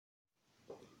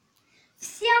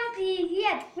Всем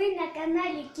привет! Вы на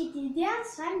канале Диана,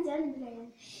 с вами Диана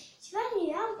Мироян. Сегодня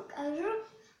я вам покажу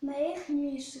моих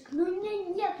мишек. Но у меня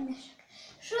нет мишек.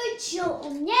 Шучу, у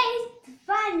меня есть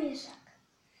два мишек.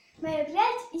 Моя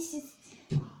брат и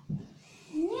сестра.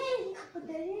 Мне их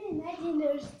подарили на день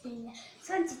рождения.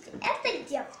 Смотрите, это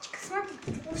девочка.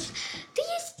 Смотрите, тут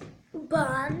есть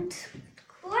бант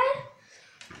такой.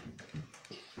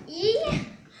 И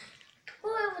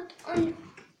такой вот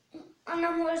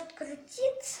она может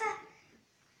крутиться.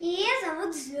 И ее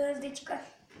зовут Звездочка.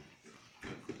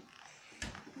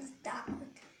 Вот так вот.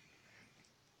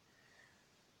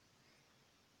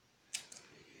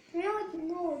 Мне вот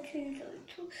очень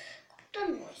нравится. Кто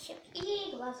носик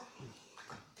и глаза.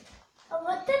 А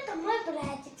вот это мой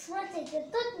братик. Смотрите,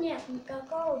 тут нет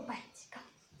никакого братика.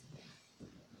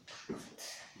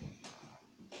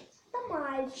 Это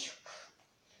мальчик.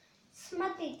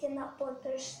 Смотрите на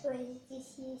попе, что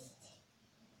здесь есть.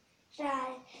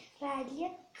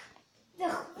 Ралик. Да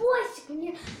хвостик.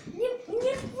 Мне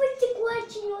хвостик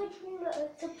очень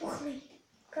нравится. Пухлый.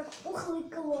 Как пухлый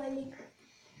кролик.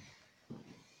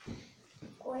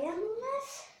 Какой он у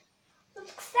нас?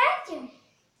 Тут, кстати,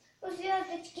 у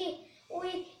Звездочки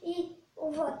и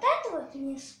вот это вот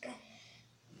мишка.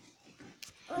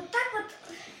 Вот так вот,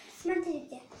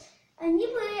 смотрите. Они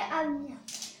были огня.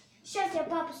 Сейчас я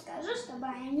папу скажу, чтобы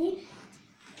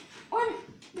он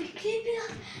прикрепил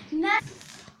на...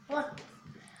 Вот.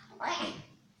 Ой.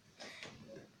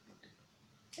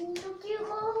 Такие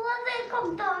голодные,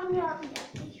 когда они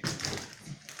обнятые.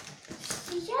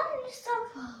 Я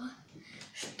нарисовала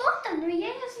что-то, но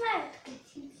я не знаю, как это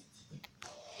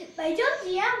сделать.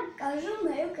 Пойдемте, я вам покажу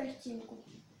мою картинку.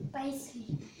 Пошли.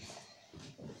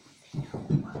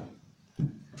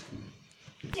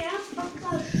 Я вам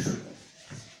покажу.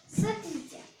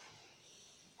 Смотрите.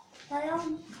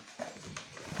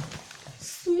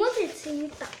 Смотрится не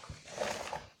так.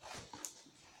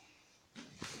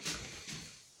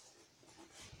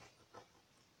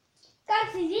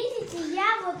 Как вы видите,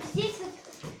 я вот здесь вот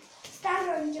в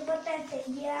сторонке вот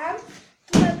это я.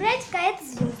 Мой братик, а это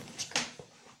Звездочка.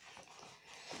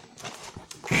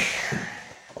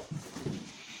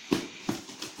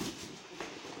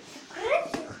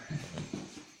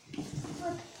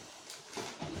 Вот.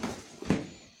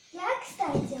 Я,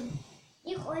 кстати,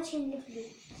 их очень люблю.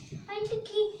 Они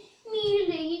такие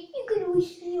милые и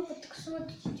грустные. Вот так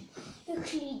смотрите.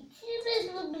 Их лица.